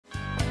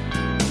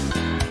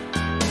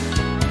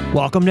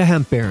Welcome to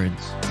Hemp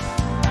Barons.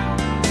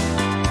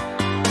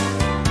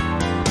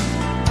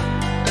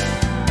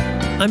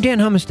 I'm Dan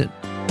Humiston,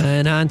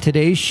 and on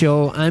today's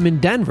show, I'm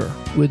in Denver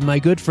with my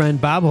good friend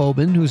Bob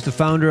Hoban, who's the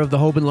founder of the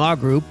Hoban Law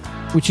Group,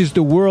 which is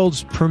the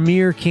world's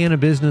premier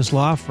CannaBusiness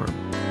Law Firm.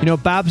 You know,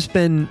 Bob's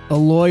been a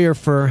lawyer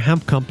for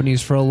hemp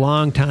companies for a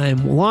long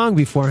time, long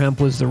before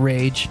hemp was the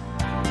rage.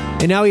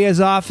 And now he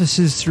has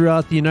offices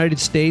throughout the United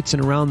States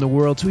and around the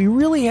world, so he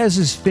really has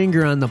his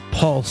finger on the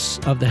pulse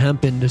of the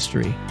hemp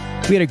industry.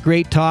 We had a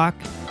great talk.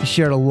 He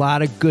shared a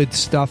lot of good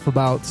stuff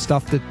about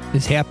stuff that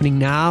is happening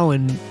now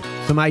and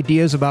some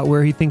ideas about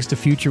where he thinks the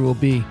future will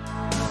be.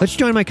 Let's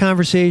join my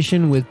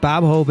conversation with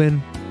Bob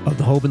Hoban of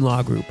the Hoban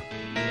Law Group.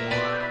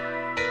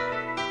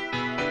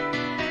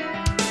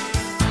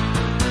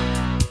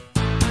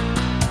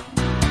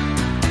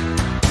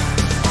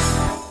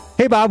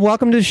 Hey, Bob,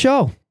 welcome to the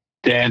show.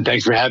 Dan,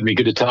 thanks for having me.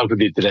 Good to talk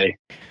with you today.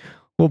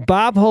 Well,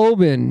 Bob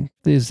Hoban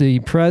is the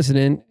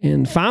president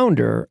and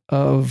founder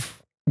of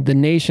the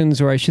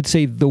nation's, or I should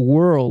say the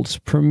world's,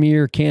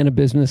 premier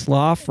CannaBusiness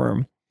Law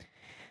Firm.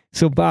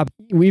 So, Bob,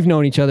 we've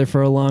known each other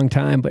for a long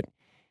time, but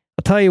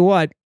I'll tell you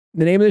what,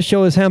 the name of the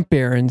show is Hemp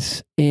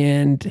Barons,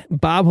 and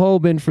Bob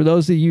Hoban, for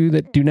those of you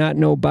that do not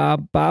know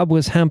Bob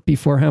was hemp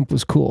before hemp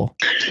was cool.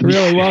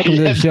 Really welcome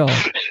to the show.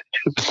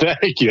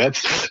 Thank you.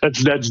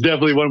 That's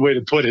definitely one way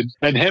to put it.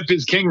 And hemp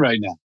is king right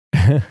now.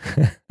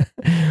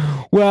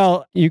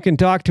 Well, you can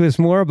talk to us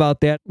more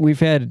about that. We've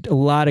had a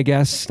lot of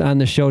guests on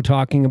the show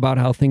talking about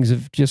how things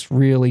have just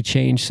really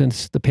changed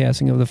since the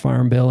passing of the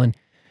Farm Bill. And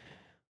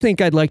I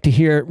think I'd like to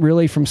hear it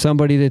really from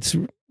somebody that's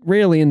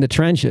really in the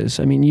trenches.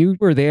 I mean, you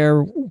were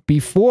there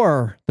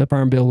before the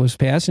Farm Bill was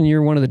passed, and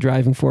you're one of the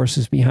driving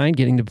forces behind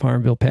getting the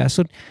Farm Bill passed.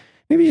 So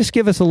maybe just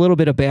give us a little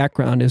bit of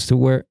background as to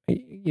where,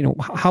 you know,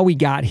 how we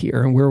got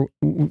here and where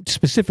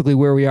specifically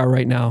where we are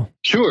right now.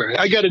 Sure.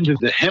 I got into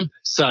the hemp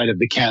side of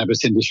the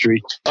cannabis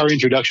industry. Our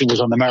introduction was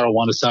on the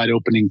marijuana side,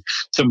 opening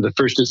some of the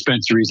first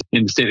dispensaries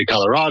in the state of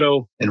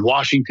Colorado and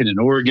Washington and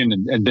Oregon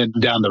and then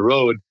down the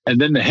road. And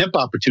then the hemp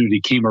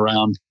opportunity came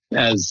around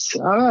as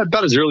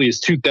about as early as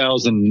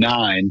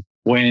 2009.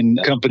 When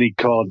a company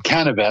called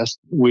CannaVest,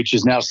 which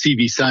is now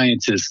CV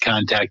Sciences,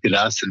 contacted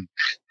us and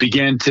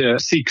began to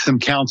seek some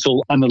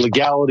counsel on the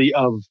legality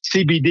of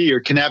CBD or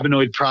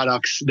cannabinoid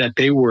products that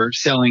they were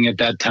selling at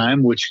that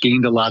time, which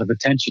gained a lot of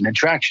attention and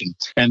traction.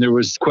 And there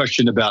was a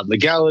question about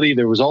legality.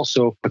 There was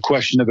also a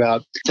question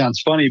about,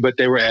 sounds funny, but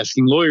they were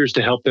asking lawyers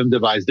to help them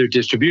devise their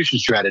distribution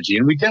strategy.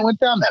 And we then went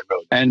down that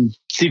road. And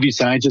CV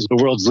Sciences,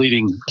 the world's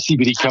leading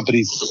CBD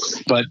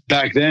companies, but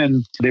back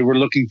then they were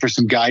looking for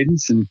some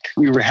guidance, and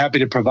we were happy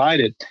to provide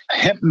it.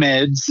 Hemp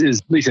Meds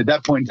is, at least at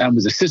that point in time,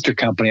 was a sister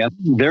company.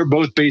 They're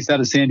both based out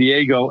of San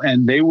Diego,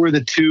 and they were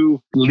the two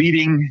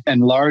leading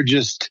and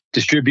largest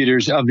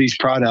distributors of these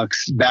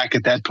products back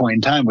at that point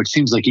in time, which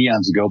seems like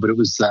eons ago, but it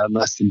was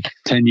less than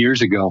 10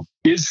 years ago.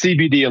 Is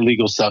CBD a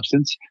legal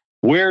substance?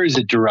 Where is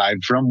it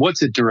derived from?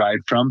 What's it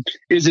derived from?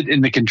 Is it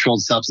in the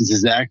Controlled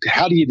Substances Act?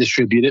 How do you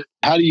distribute it?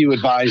 How do you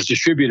advise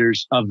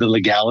distributors of the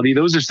legality?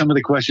 Those are some of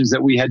the questions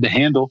that we had to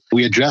handle.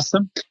 We addressed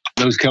them.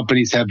 Those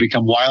companies have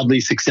become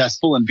wildly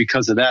successful. And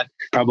because of that,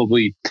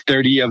 probably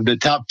 30 of the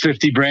top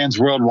 50 brands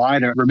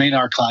worldwide remain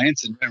our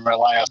clients and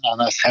rely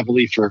on us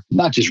heavily for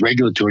not just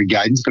regulatory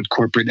guidance, but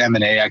corporate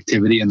M&A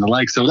activity and the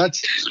like. So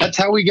that's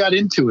how we got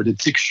into it.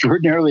 It's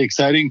extraordinarily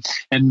exciting.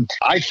 And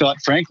I thought,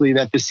 frankly,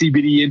 that the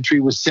CBD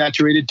industry was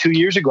saturated 2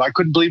 years ago. I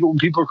couldn't believe it when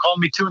people were calling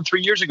me 2 and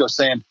 3 years ago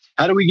saying,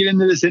 how do we get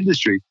into this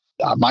industry?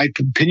 My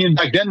opinion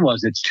back then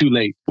was it's too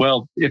late.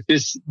 Well, if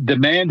this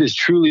demand is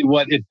truly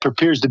what it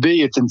appears to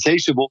be, it's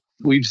insatiable.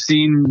 We've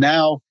seen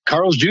now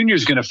Carl's Jr.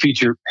 is going to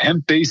feature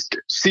hemp-based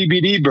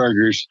CBD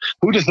burgers.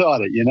 Who'd have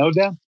thought it, you know,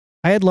 Dan?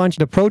 I had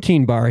launched a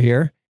protein bar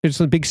here. There's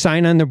a big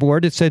sign on the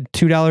board that said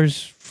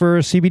 $2 for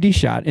a CBD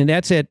shot, and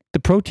that's at the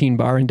protein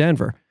bar in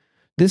Denver.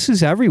 This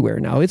is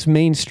everywhere now. It's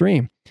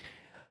mainstream.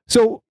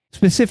 So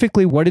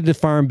specifically, what did the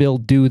Farm Bill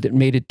do that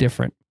made it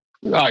different?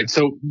 All right,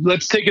 so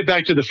let's take it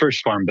back to the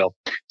first Farm Bill.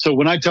 So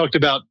when I talked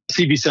about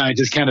CV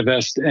Sciences,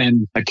 CannaVest,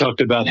 and I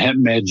talked about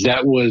Hemp Meds,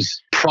 that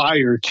was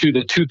prior to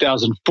the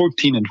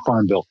 2014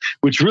 Farm Bill,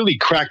 which really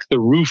cracked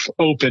the roof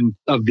open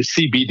of the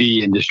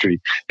CBD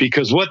industry.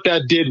 Because what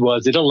that did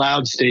was it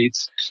allowed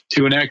states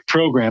to enact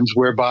programs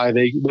whereby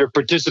their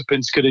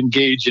participants could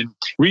engage in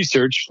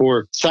research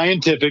for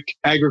scientific,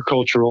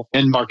 agricultural,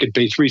 and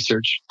market-based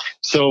research.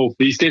 So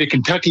the state of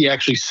Kentucky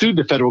actually sued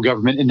the federal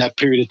government in that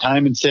period of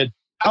time and said,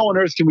 how on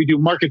earth can we do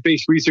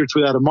market-based research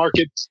without a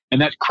market?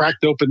 And that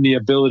cracked open the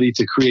ability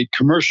to create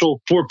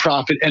commercial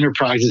for-profit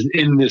enterprises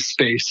in this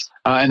space.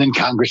 And then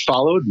Congress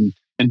followed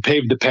and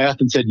paved the path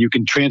and said you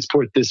can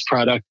transport this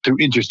product through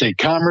interstate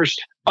commerce,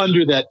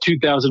 under that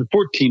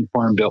 2014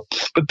 Farm Bill.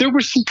 But there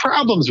were some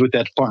problems with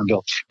that Farm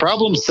Bill.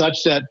 Problems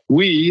such that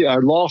we,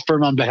 our law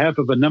firm, on behalf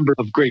of a number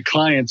of great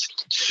clients,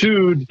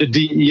 sued the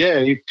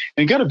DEA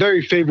and got a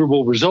very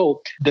favorable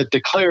result that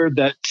declared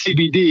that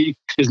CBD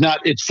is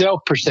not itself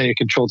per se a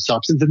controlled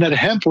substance, and that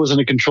hemp wasn't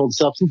a controlled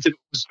substance. It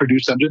was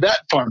produced under that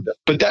Farm Bill.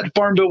 But that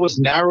Farm Bill was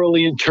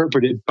narrowly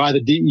interpreted by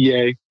the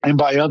DEA and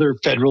by other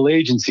federal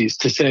agencies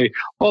to say,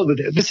 oh,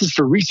 this is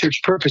for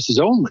research purposes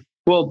only.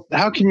 Well,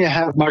 how can you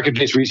have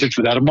market-based research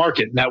without a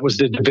market? And that was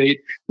the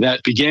debate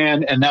that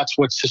began, and that's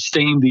what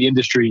sustained the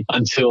industry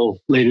until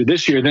later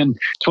this year. Then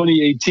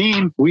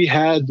 2018, we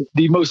had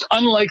the most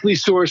unlikely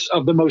source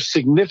of the most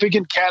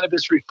significant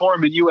cannabis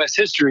reform in U.S.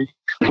 history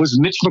was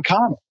Mitch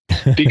McConnell.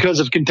 Because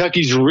of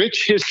Kentucky's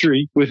rich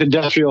history with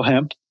industrial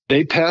hemp,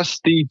 they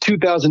passed the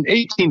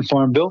 2018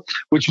 Farm Bill,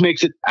 which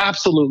makes it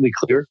absolutely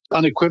clear,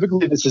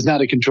 unequivocally, this is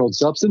not a controlled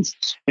substance,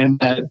 and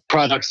that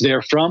products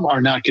therefrom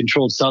are not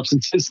controlled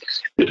substances.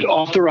 It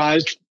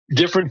authorized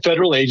different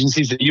federal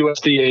agencies, the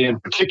USDA in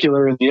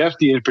particular, and the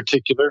FDA in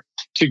particular,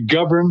 to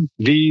govern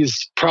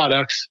these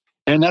products.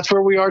 And that's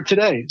where we are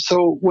today.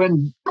 So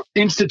when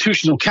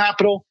institutional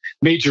capital,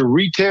 major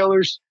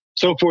retailers,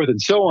 so forth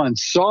and so on,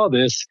 saw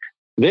this,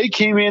 they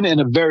came in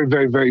a very,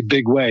 very, very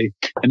big way.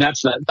 And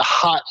that's the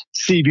hot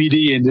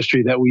CBD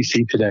industry that we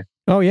see today.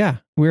 Oh, yeah.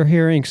 We're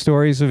hearing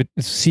stories of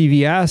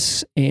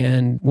CVS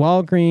and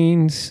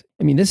Walgreens.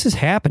 I mean, this is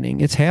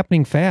happening. It's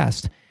happening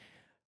fast.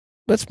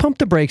 Let's pump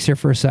the brakes here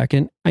for a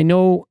second. I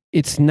know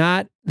it's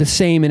not the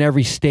same in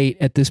every state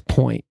at this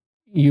point.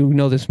 You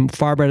know this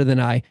far better than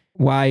I,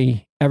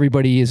 why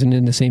everybody isn't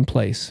in the same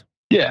place.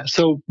 Yeah.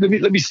 So let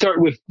me start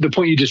with the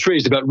point you just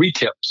raised about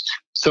retailers.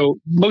 So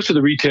most of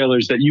the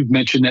retailers that you've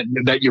mentioned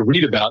that you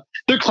read about,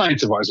 they're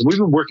clients of ours. And we've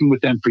been working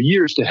with them for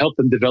years to help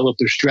them develop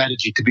their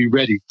strategy to be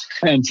ready.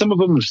 And some of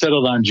them have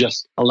settled on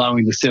just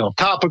allowing the sale of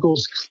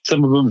topicals.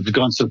 Some of them have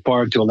gone so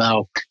far to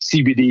allow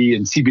CBD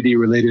and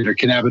CBD-related or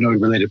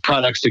cannabinoid-related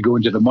products to go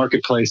into the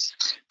marketplace.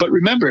 But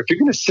remember, if you're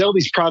going to sell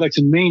these products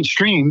in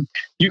mainstream,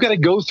 you got to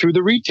go through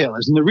the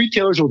retailers, and the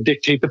retailers will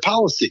dictate the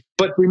policy.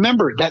 But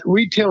remember, that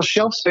retail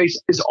shelf space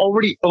is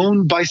already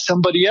owned by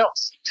somebody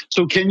else.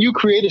 So can you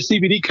create a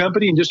CBD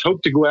company and just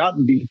hope to go out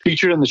and be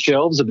featured on the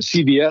shelves of the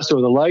CVS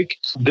or the like?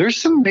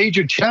 There's some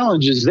major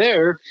challenges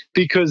there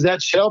because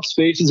that shelf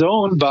space is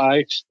owned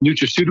by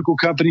nutraceutical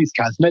companies,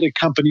 cosmetic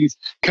companies,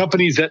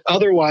 companies that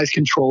otherwise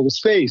control the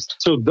space.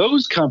 So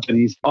those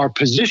companies are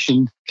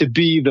positioned to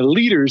be the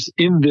leaders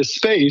in this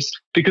space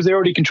because they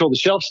already control the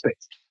shelf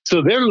space.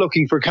 So they're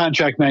looking for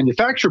contract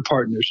manufacturer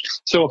partners.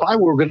 So if I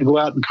were going to go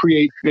out and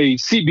create a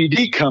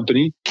CBD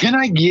company, can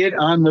I get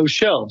on those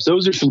shelves?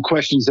 Those are some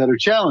questions that are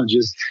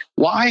challenges.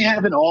 Why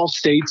haven't all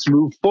states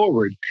moved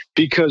forward?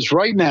 Because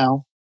right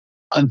now,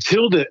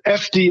 until the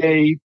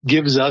FDA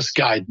gives us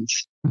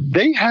guidance,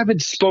 they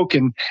haven't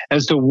spoken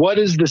as to what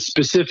is the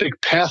specific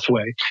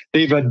pathway.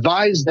 They've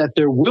advised that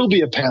there will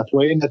be a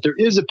pathway and that there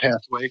is a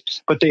pathway,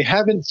 but they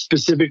haven't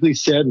specifically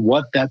said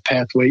what that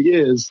pathway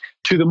is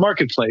to the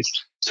marketplace.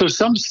 So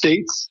some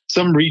states,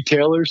 some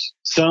retailers,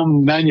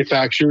 some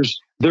manufacturers,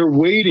 they're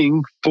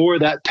waiting for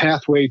that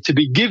pathway to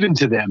be given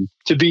to them,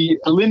 to be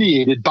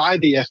delineated by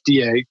the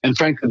FDA and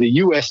frankly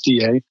the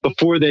USDA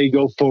before they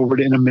go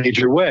forward in a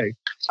major way.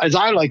 As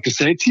I like to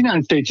say, it's the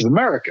United States of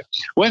America.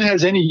 When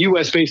has any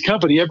U.S.-based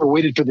company ever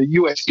waited for the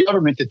U.S.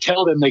 government to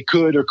tell them they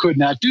could or could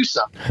not do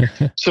something?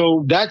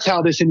 So that's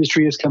how this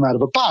industry has come out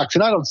of a box.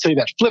 And I don't say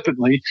that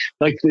flippantly,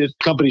 like the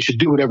company should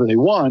do whatever they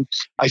want.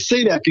 I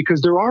say that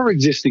because there are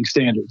existing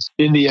standards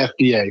in the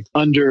FDA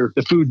under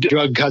the Food,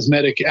 Drug,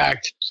 Cosmetic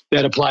Act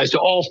that applies to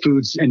all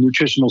foods and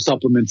nutritional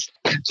supplements.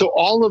 So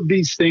all of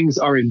these things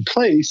are in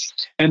place,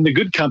 and the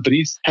good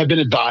companies have been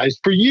advised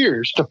for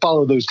years to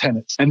follow those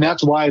tenets. And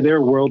that's why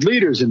they're world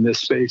leaders in this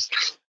space.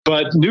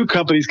 But new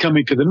companies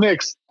coming to the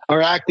mix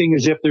are acting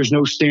as if there's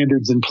no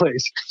standards in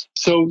place.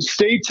 So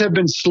states have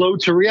been slow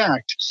to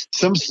react.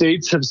 Some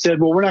states have said,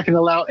 well, we're not going to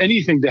allow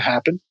anything to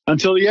happen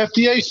until the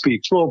FDA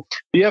speaks. Well,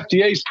 the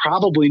FDA is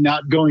probably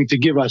not going to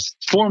give us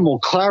formal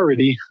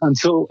clarity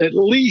until at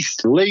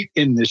least late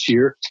in this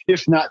year,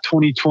 if not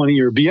 2020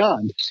 or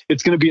beyond.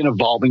 It's going to be an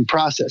evolving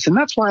process. And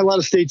that's why a lot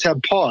of states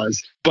have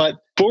pause. But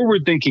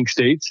forward-thinking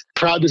states,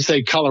 proud to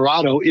say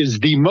Colorado is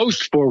the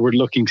most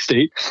forward-looking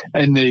state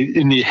in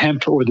the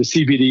hemp or the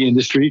CBD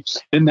industry,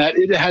 in that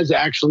it has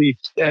actually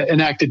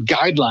enacted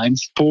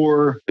guidelines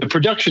for the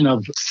production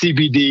of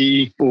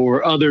CBD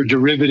or other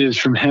derivatives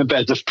from hemp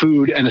as a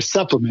food and a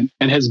supplement,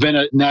 and has been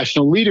a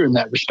national leader in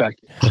that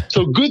respect.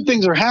 So good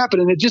things are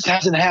happening. It just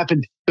hasn't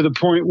happened to the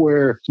point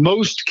where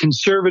most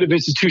conservative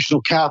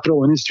institutional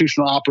capital and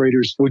institutional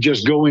operators would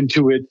just go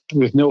into it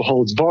with no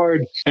holds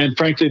barred. And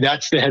frankly,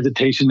 that's the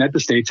hesitation that the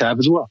states have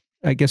as well.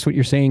 I guess what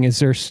you're saying is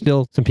there's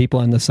still some people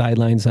on the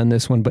sidelines on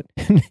this one, but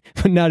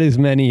not as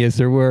many as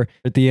there were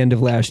at the end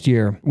of last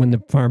year when the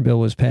Farm Bill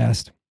was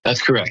passed.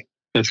 That's correct.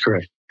 That's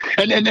correct.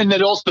 And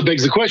that also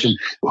begs the question,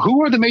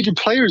 who are the major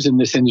players in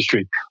this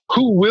industry?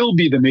 Who will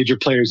be the major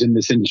players in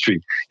this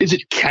industry? Is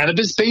it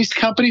cannabis-based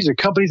companies or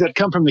companies that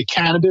come from the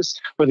cannabis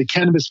or the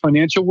cannabis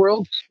financial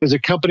world? Is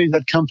it companies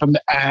that come from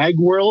the ag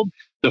world,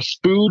 the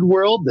food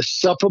world, the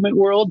supplement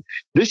world?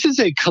 This is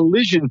a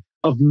collision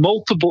of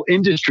multiple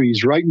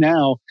industries right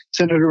now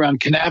centered around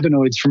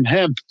cannabinoids from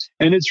hemp.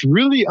 And it's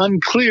really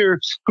unclear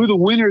who the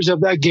winners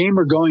of that game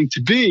are going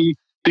to be,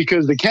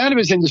 because the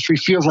cannabis industry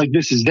feels like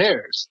this is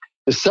theirs.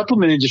 The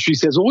supplement industry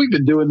says, well, we've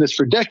been doing this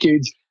for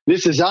decades.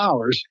 This is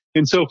ours,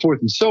 and so forth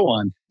and so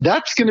on.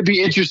 That's going to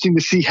be interesting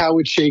to see how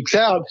it shakes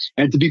out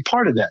and to be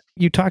part of that.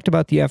 You talked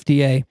about the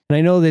FDA, and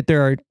I know that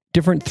there are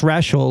different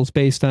thresholds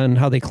based on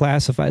how they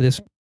classify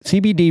this.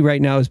 CBD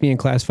right now is being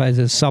classified as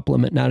a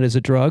supplement, not as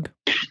a drug.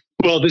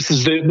 Well, this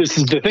is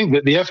the thing,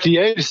 that the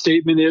FDA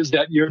statement is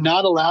that you're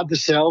not allowed to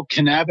sell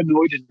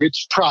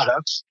cannabinoid-enriched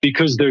products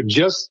because they're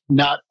just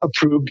not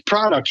approved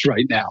products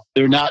right now.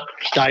 They're not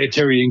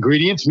dietary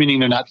ingredients,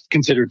 meaning they're not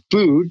considered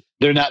food.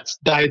 They're not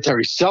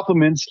dietary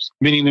supplements,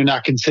 meaning they're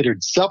not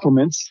considered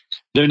supplements.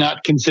 They're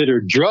not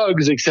considered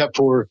drugs, except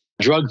for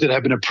drugs that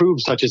have been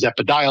approved, such as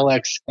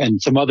Epidiolex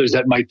and some others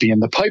that might be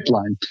in the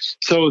pipeline.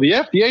 So the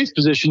FDA's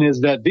position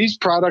is that these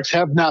products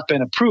have not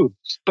been approved.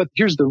 But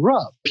here's the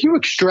rub. If you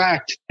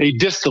extract a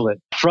distillate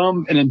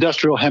from an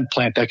industrial hemp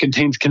plant that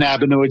contains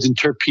cannabinoids and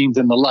terpenes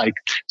and the like,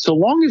 so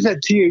long as that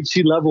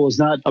THC level is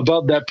not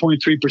above that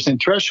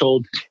 0.3%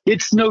 threshold,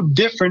 it's no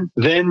different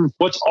than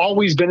what's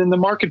always been in the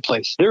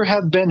marketplace. There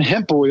have been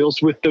hemp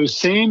oils with those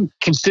same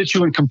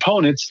constituent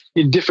components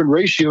in different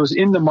ratios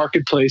in the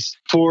marketplace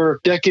for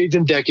decades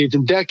and decades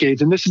and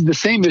decades. And this is the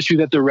same issue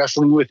that they're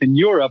wrestling with in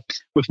Europe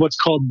with what's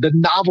called the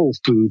novel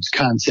foods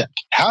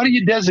concept. How do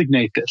you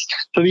designate this?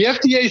 So the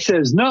FDA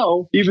says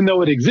no, even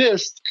though it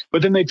exists,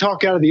 but then they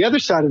talk out of the other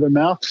side of their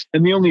mouth,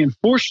 and the only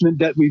enforcement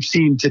that we've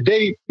seen to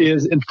date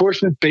is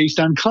enforcement based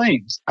on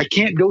claims. I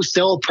can't go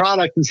sell a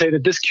product and say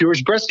that this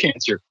cures breast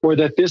cancer or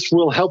that this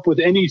will help with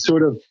any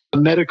sort of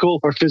medical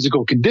or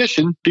physical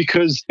condition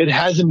because it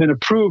hasn't been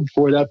approved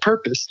for that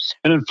purpose.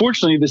 And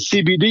unfortunately, the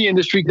CBD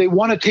industry, they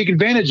want to take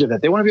advantage of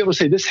that. They want to be able to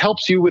say this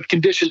helps you with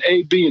condition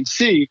A, B, and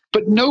C,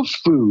 but no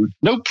food,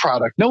 no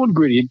product, no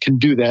ingredient can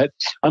do that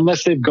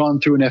unless they've gone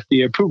through an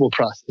FDA approval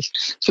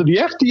process. So the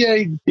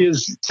FDA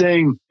is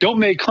saying, don't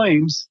make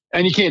claims,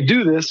 and you can't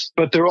do this,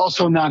 but they're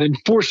also not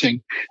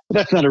enforcing.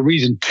 That's not a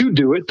reason to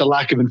do it, the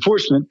lack of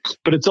enforcement,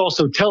 but it's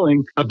also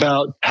telling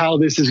about how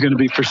this is going to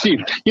be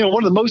perceived. You know,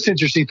 one of the most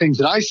interesting things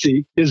that I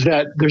see is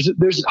that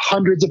there's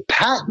hundreds of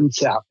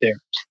patents out there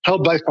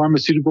held by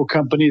pharmaceutical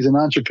companies and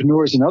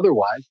entrepreneurs and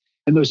otherwise.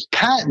 And those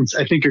patents,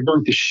 I think, are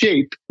going to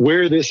shape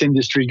where this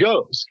industry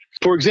goes.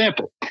 For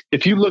example,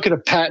 if you look at a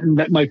patent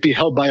that might be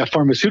held by a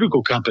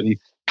pharmaceutical company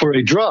for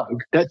a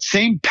drug, that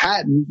same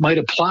patent might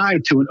apply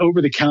to an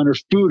over-the-counter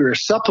food or a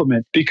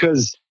supplement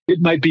because it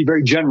might be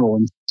very general.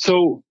 And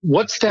so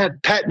what's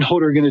that patent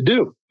holder going to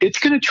do? It's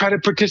going to try to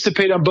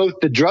participate on both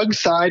the drug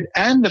side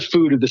and the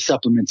food or the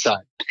supplement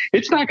side.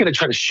 It's not going to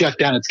try to shut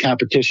down its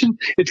competition.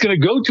 It's going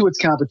to go to its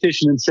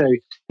competition and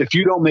say, if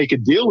you don't make a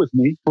deal with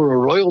me for a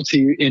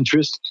royalty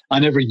interest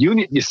on every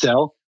unit you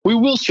sell, we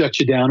will shut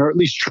you down, or at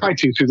least try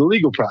to through the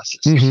legal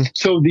process. Mm-hmm.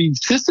 So the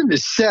system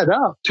is set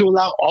up to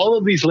allow all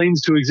of these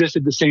lanes to exist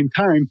at the same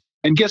time.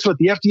 And guess what?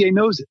 The FDA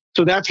knows it.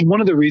 So that's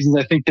one of the reasons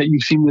I think that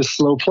you've seen this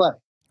slow play.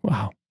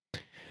 Wow.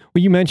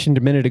 Well, you mentioned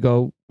a minute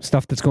ago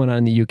stuff that's going on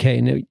in the UK,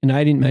 and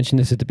I didn't mention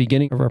this at the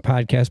beginning of our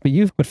podcast, but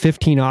you've put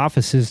 15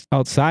 offices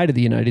outside of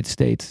the United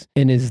States.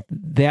 And is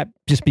that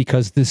just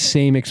because this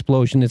same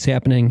explosion that's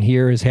happening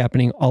here is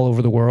happening all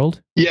over the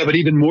world? Yeah, but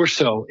even more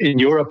so in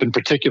Europe in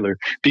particular,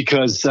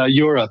 because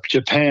Europe,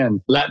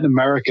 Japan, Latin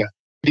America,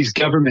 these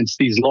governments,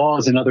 these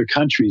laws in other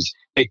countries,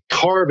 they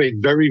carve a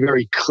very,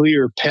 very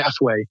clear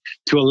pathway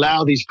to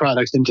allow these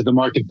products into the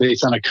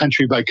marketplace on a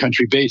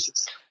country-by-country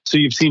basis. So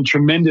you've seen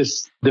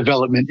tremendous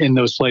development in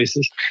those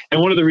places.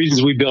 And one of the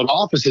reasons we build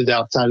offices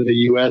outside of the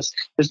U.S.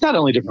 is not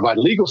only to provide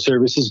legal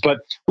services, but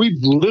we've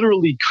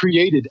literally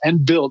created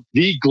and built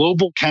the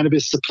global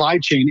cannabis supply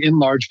chain in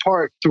large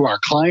part through our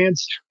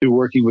clients, through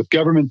working with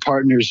government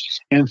partners,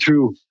 and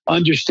through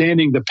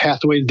understanding the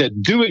pathways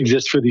that do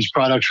exist for these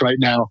products right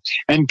now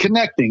and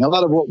connecting. A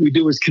lot of what we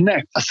do is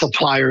connect a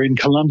supplier in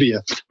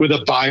Colombia with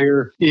a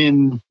buyer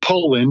in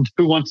Poland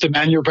who wants to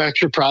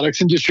manufacture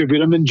products and distribute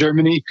them in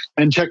Germany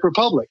and Czech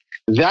Republic.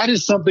 That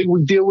is something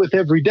we deal with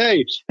every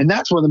day. And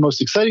that's one of the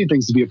most exciting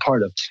things to be a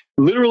part of.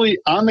 Literally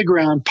on the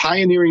ground,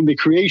 pioneering the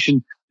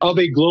creation of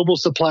a global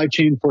supply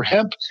chain for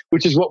hemp,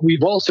 which is what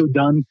we've also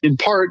done in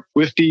part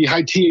with the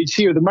high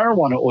THC or the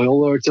marijuana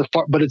oil,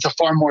 but it's a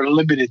far more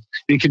limited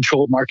and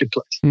controlled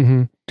marketplace.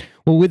 Mm-hmm.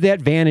 Well, with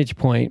that vantage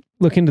point,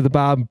 look into the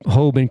Bob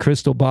Hoban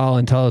crystal ball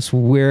and tell us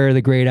where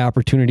the great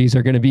opportunities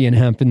are going to be in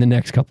hemp in the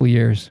next couple of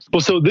years. Well,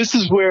 so this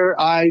is where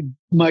I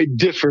might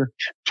differ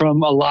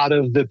from a lot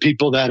of the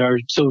people that are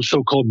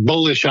so-called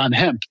bullish on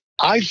hemp.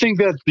 I think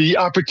that the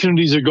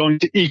opportunities are going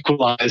to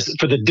equalize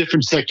for the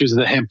different sectors of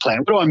the hemp plant.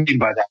 What do I mean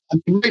by that? I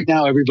mean, right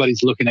now,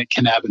 everybody's looking at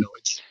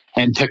cannabinoids.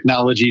 and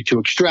technology to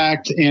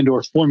extract and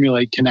or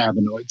formulate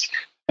cannabinoids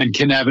and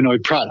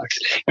cannabinoid products.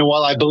 And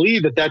while I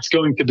believe that that's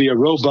going to be a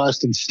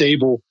robust and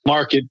stable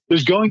market,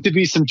 there's going to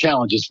be some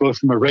challenges, both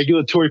from a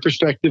regulatory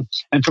perspective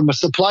and from a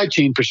supply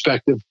chain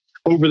perspective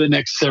over the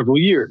next several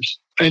years.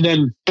 And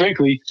then,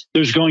 frankly,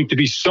 there's going to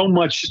be so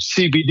much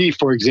CBD,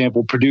 for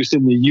example, produced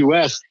in the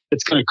U.S.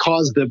 that's going to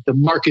cause the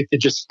market to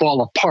just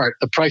fall apart.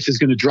 The price is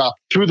going to drop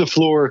through the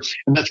floor,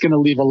 and that's going to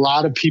leave a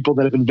lot of people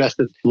that have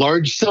invested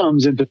large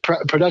sums into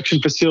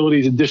production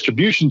facilities and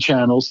distribution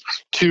channels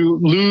to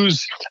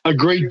lose a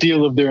great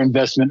deal of their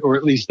investment, or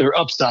at least their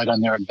upside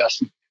on their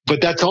investment. But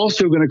that's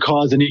also going to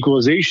cause an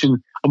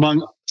equalization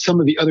among some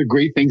of the other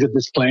great things that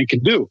this plant can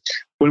do.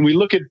 When we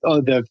look at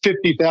the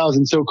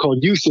 50,000 so-called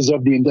uses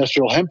of the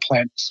industrial hemp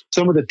plant,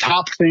 some of the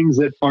top things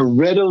that are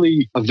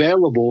readily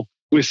available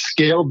with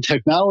scaled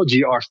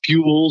technology are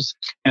fuels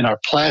and our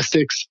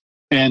plastics.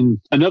 And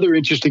another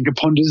interesting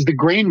component is the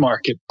grain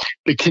market.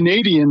 The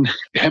Canadian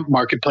hemp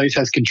marketplace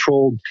has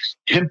controlled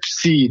hemp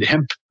seed,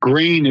 hemp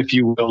grain, if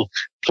you will,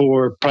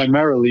 for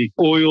primarily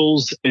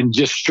oils and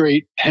just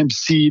straight hemp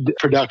seed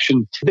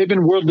production. They've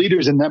been world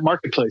leaders in that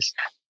marketplace.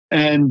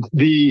 And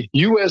the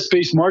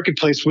U.S.-based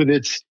marketplace, with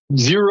its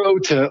 0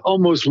 to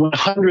almost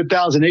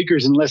 100,000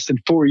 acres in less than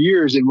 4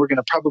 years, and we're going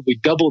to probably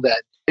double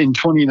that in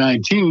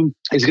 2019,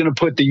 is going to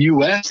put the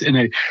U.S. in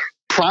a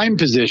prime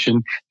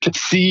position to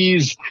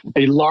seize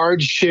a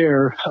large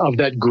share of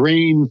that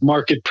grain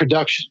market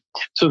production.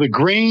 So the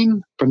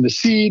grain from the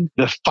seed,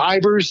 the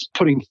fibers,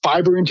 putting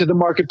fiber into the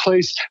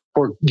marketplace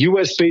for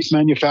U.S.-based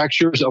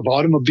manufacturers of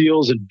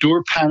automobiles and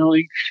door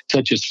paneling,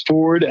 such as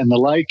Ford and the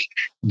like,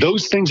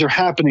 those things are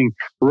happening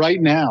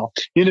right now.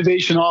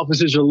 Innovation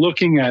offices are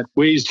looking at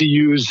ways to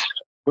use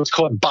what's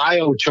called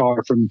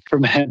biochar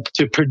from hemp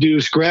to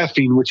produce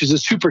graphene, which is a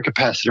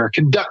supercapacitor, a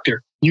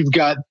conductor. You've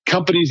got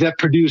companies that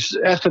produce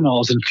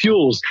ethanols and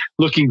fuels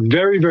looking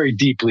very, very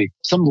deeply.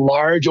 Some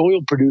large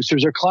oil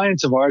producers are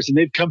clients of ours, and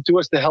they've come to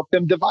us to help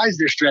them devise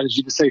their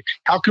strategy to say,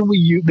 how can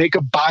we make a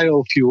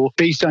biofuel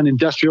based on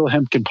industrial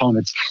hemp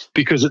components?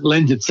 Because it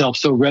lends itself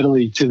so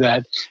readily to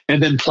that.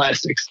 And then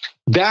plastics.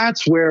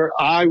 That's where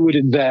I would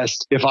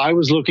invest if I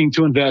was looking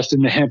to invest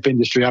in the hemp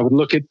industry. I would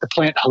look at the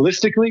plant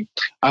holistically.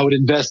 I would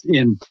invest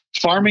in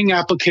farming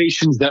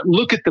applications that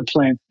look at the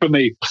plant from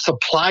a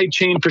supply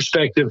chain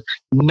perspective,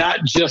 not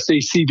just a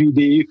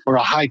CBD or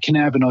a high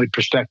cannabinoid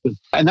perspective.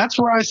 And that's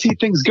where I see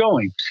things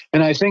going.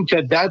 And I think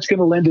that that's going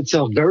to lend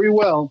itself very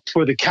well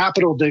for the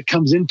capital that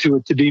comes into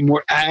it to be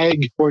more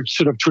ag or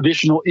sort of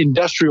traditional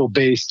industrial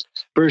based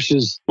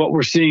versus what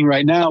we're seeing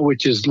right now,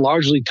 which is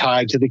largely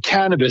tied to the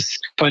cannabis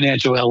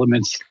financial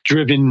elements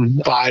driven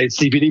by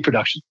CBD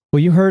production. Well,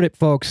 you heard it,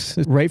 folks,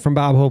 right from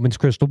Bob Hoban's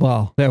crystal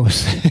ball. That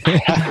was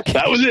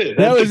that was it.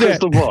 That was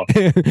crystal ball.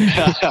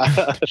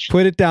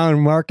 Put it down,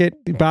 mark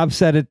it. Bob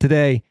said it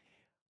today.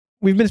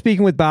 We've been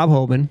speaking with Bob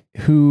Hoban,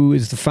 who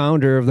is the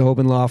founder of the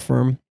Hoban Law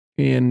Firm.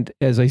 And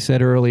as I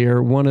said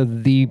earlier, one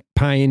of the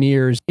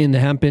pioneers in the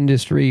hemp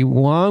industry.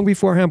 Long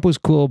before hemp was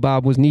cool,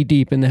 Bob was knee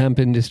deep in the hemp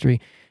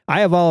industry. I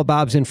have all of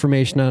Bob's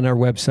information on our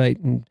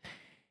website, and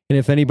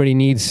if anybody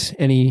needs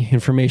any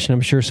information,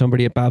 I'm sure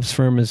somebody at Bob's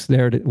firm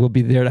will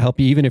be there to help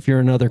you, even if you're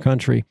in another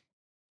country.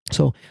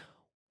 So,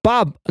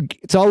 Bob,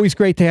 it's always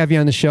great to have you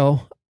on the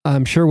show.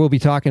 I'm sure we'll be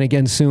talking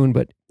again soon,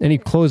 but any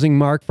closing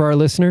mark for our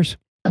listeners?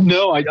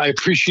 No, I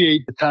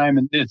appreciate the time,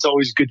 and it's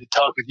always good to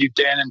talk with you,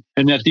 Dan.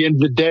 And at the end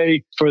of the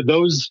day, for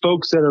those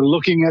folks that are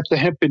looking at the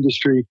hemp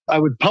industry, I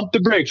would pump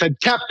the brakes. I'd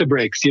tap the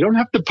brakes. You don't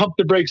have to pump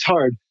the brakes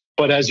hard,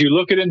 but as you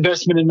look at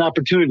investment and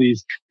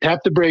opportunities, tap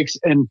the brakes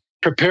and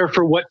prepare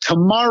for what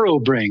tomorrow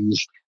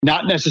brings,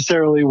 not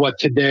necessarily what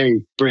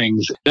today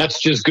brings. That's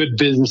just good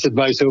business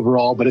advice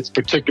overall, but it's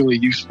particularly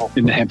useful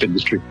in the hemp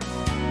industry.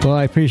 Well,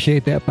 I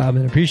appreciate that, Bob,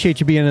 and I appreciate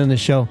you being on the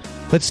show.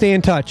 Let's stay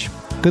in touch.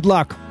 Good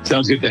luck.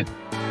 Sounds good, Dan.